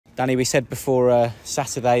Danny, we said before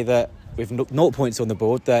Saturday that with 0 points on the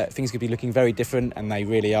board that things could be looking very different, and they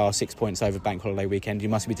really are. 6 points over Bank Holiday weekend. You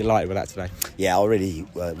must be delighted with that today. Yeah, I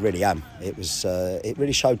really am. It was it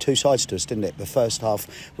really showed two sides to us, didn't it? The first half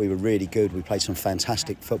we were really good. We played some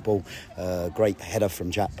fantastic football. Great header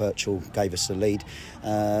from Jack Birchall gave us the lead,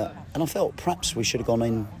 and I felt perhaps we should have gone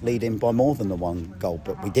in leading by more than the one goal,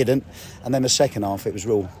 but we didn't. And then the second half, it was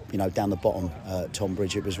real, down the bottom,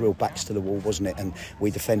 Tonbridge. It was real backs to the wall, wasn't it? And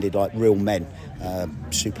we defended like real men,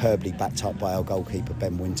 superbly backed up by our goalkeeper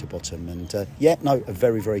Ben Winterbottom. And a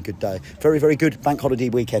very, very good day. Very, very good Bank Holiday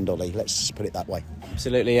weekend, Ollie. Let's put it that way.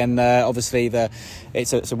 Absolutely, and obviously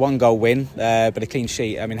it's a one-goal win, but a clean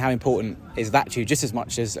sheet. I mean, how important is that to you? Just as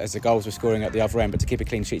much as the goals we're scoring at the other end, but to keep a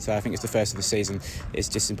clean sheet today, I think it's the first of the season. It's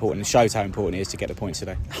just important. It shows how important it is to get the points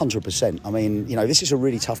today. 100%. I mean, this is a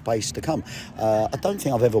really tough place to come. I don't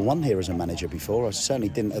think I've ever won here as a manager before. I certainly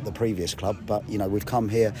didn't at the previous club, but we've come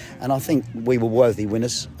here, and I think we were worthy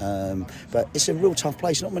winners. But it's a real tough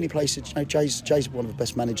place. Not many places. Jay's one of the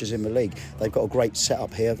best managers in the league. They've got a great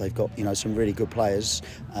setup here. They've got some really good players.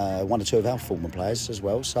 One or two of our former players as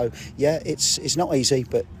well. So yeah, it's not easy,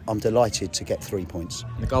 but I'm delighted to get 3 points.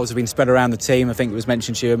 The goals have been spread around the team. I think it was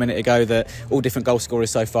mentioned to you a minute ago that all different goal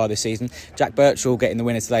scorers so far this season. Jack Birchall getting the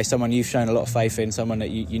winner today, someone you've shown a lot of faith in, someone that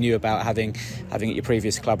you knew about having at your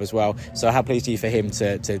previous club as well. So how pleased are you for him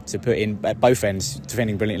to put in at both ends,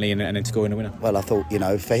 defending brilliantly and then scoring the winner? Well, I thought,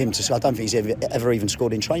 for him to, I don't think he's ever even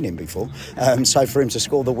scored in training before. So for him to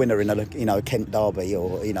score the winner in a Kent derby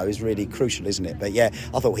is really crucial, isn't it? But yeah,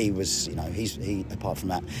 I thought he was, he apart from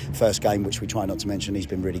that first game, which we try not to mention, he's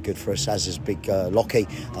been really good for us, as is big Lockie.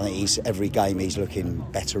 I think every game he's looking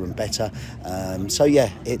better and better. So yeah,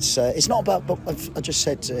 it's not about, but I just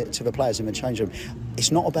said to the players in the change room,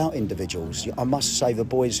 it's not about individuals. I must say the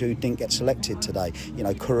boys who didn't get selected today,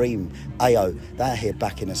 Kareem, Ayo, they're here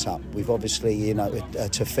backing us up. We've obviously,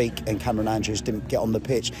 Tafiq and Cameron Andrews didn't get on the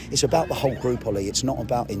pitch. It's about the whole group, Ollie. It's not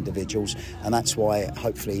about individuals, and that's why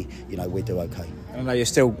hopefully, we do okay. I know you're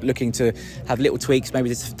still looking to have little tweaks, maybe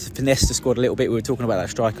to finesse the squad a little bit. We were talking about that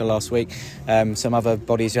striker last week. Some other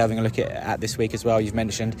bodies you're having a look at this week as well, you've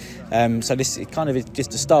mentioned. So this kind of is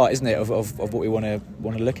just a start, isn't it, of what we want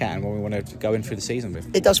to look at and what we want to go in through the season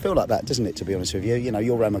with. It does feel like that, doesn't it, to be honest with you?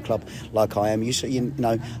 You're around a club like I am.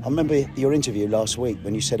 I remember your interview last week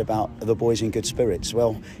when you said about the boys in good spirits.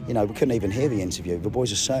 Well, we couldn't even hear the interview. The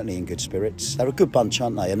boys are certainly in good spirits. They're a good bunch,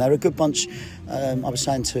 aren't they? And they're a good bunch. I was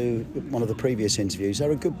saying to one of the previous interviews,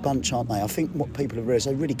 they're a good bunch, aren't they? I think what people have realised,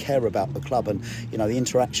 they really care about the club and the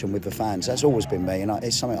interaction with the fans. That's always been me, and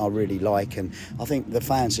it's something I really like. And I think the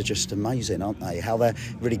fans are just amazing, aren't they? How they're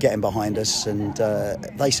really getting behind us, and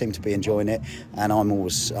they seem to be enjoying it. And I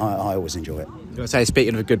always enjoy it. I'm going to say,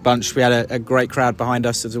 speaking of a good bunch, we had a great crowd behind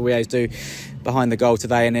us, as we always do, behind the goal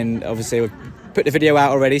today, and then obviously we've put the video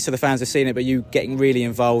out already, so the fans have seen it, but you getting really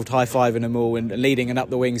involved, high-fiving them all and leading and up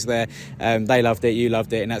the wings there. They loved it, you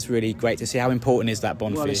loved it, and that's really great to see. How important is that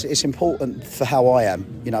bond for you? It's important for how I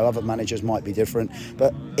am. Other managers might be different,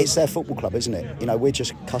 but it's their football club, isn't it? We're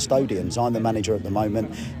just custodians. I'm the manager at the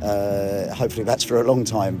moment. Hopefully that's for a long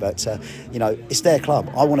time, but it's their club.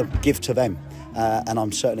 I want to give to them. And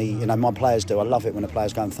I'm certainly, my players do. I love it when the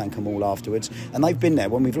players go and thank them all afterwards. And they've been there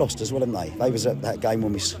when we've lost as well, haven't they? They was at that game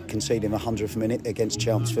when we conceded in the 100th minute against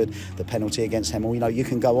Chelmsford, the penalty against Hemel. You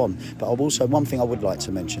can go on. But also, one thing I would like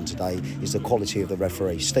to mention today is the quality of the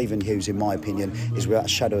referee. Stephen Hughes, in my opinion, is without a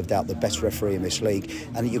shadow of doubt the best referee in this league.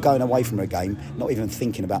 And you're going away from a game, not even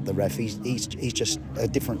thinking about the ref. He's just a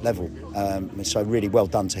different level. So really well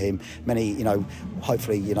done to him. Many,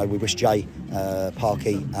 hopefully, we wish Jay,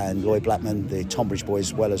 Parkey and Lloyd Blackman, the Tonbridge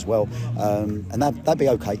boys, as well. And that'd be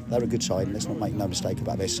okay. They're a good side. Let's not make no mistake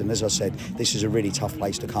about this. And as I said, this is a really tough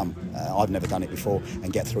place to come. I've never done it before,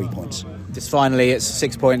 and get 3 points. Just finally, it's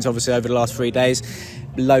 6 points, obviously, over the last 3 days.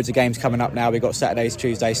 Loads of games coming up now. We've got Saturdays,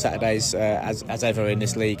 Tuesdays, Saturdays, as ever in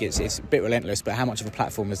this league. It's a bit relentless, but how much of a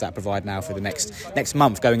platform does that provide now for the next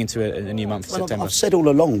month, going into a new month, September? I've said all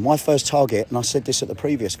along, my first target, and I said this at the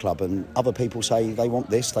previous club, and other people say they want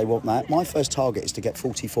this, they want that. My first target is to get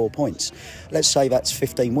 44 points. Let's say that's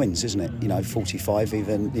 15 wins, isn't it? 45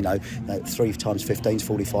 even, 3 times 15 is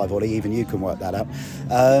 45, Ollie, even you can work that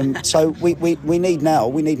out. So we need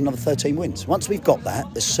another 13 wins. Once we've got that,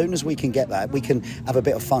 as soon as we can get that, we can have a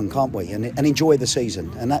bit of fun, can't we? And enjoy the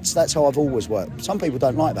season. And that's how I've always worked. Some people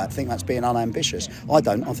don't like that, think that's being unambitious. I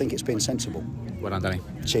don't. I think it's being sensible. Well done, Danny.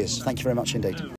 Cheers. Thank you very much indeed.